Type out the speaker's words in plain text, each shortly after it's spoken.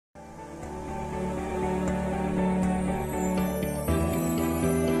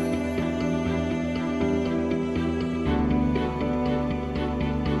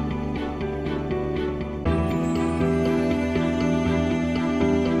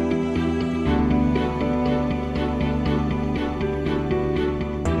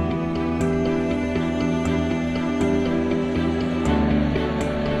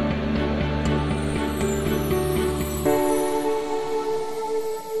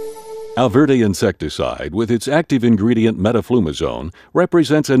Alverde Insecticide, with its active ingredient metaflumozone,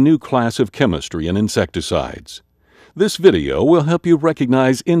 represents a new class of chemistry in insecticides. This video will help you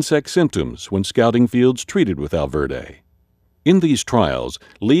recognize insect symptoms when scouting fields treated with Alverde. In these trials,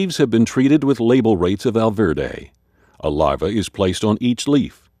 leaves have been treated with label rates of Alverde. A larva is placed on each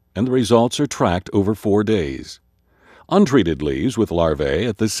leaf, and the results are tracked over 4 days. Untreated leaves with larvae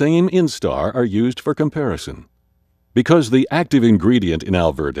at the same instar are used for comparison. Because the active ingredient in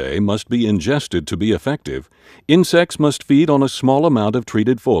Alverde must be ingested to be effective, insects must feed on a small amount of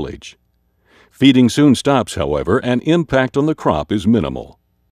treated foliage. Feeding soon stops, however, and impact on the crop is minimal.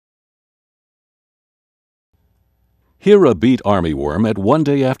 Here a beet armyworm at 1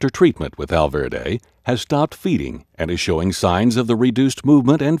 day after treatment with Alverde has stopped feeding and is showing signs of the reduced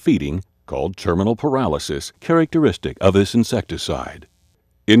movement and feeding, called terminal paralysis, characteristic of this insecticide.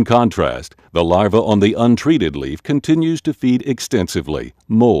 In contrast, the larva on the untreated leaf continues to feed extensively,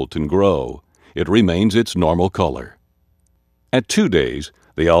 molt, and grow. It remains its normal color. At 2 days,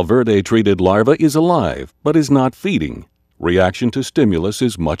 the Alverde-treated larva is alive but is not feeding. Reaction to stimulus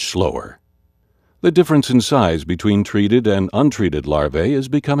is much slower. The difference in size between treated and untreated larvae is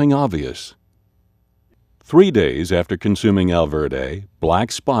becoming obvious. 3 days after consuming Alverde,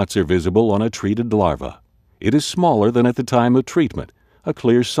 black spots are visible on a treated larva. It is smaller than at the time of treatment, a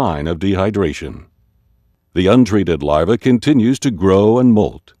clear sign of dehydration. The untreated larva continues to grow and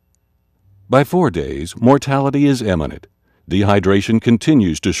molt. By 4 days, mortality is imminent. Dehydration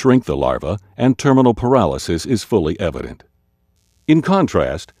continues to shrink the larva, and terminal paralysis is fully evident. In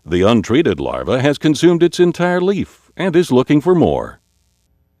contrast, the untreated larva has consumed its entire leaf and is looking for more.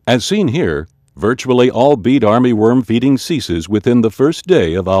 As seen here, virtually all beet armyworm feeding ceases within the first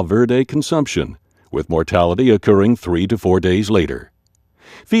day of Alverde consumption, with mortality occurring 3 to 4 days later.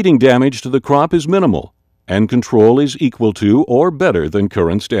 Feeding damage to the crop is minimal, and control is equal to or better than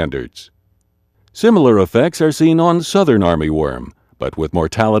current standards. Similar effects are seen on southern armyworm, but with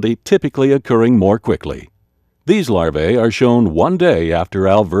mortality typically occurring more quickly. These larvae are shown 1 day after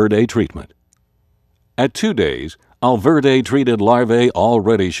Alverde treatment. At 2 days, Alverde-treated larvae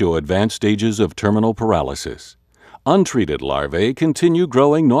already show advanced stages of terminal paralysis. Untreated larvae continue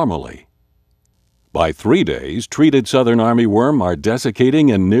growing normally. By 3 days, treated southern armyworm are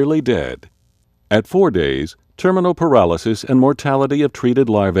desiccating and nearly dead. At 4 days, terminal paralysis and mortality of treated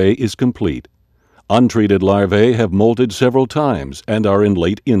larvae is complete. Untreated larvae have molted several times and are in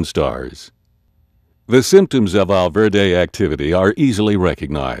late instars. The symptoms of Alverde activity are easily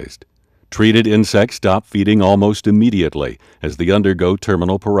recognized. Treated insects stop feeding almost immediately as they undergo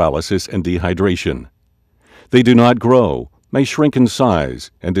terminal paralysis and dehydration. They do not grow, may shrink in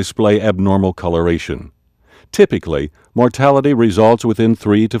size, and display abnormal coloration. Typically, mortality results within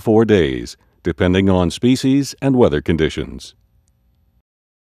 3 to 4 days, depending on species and weather conditions.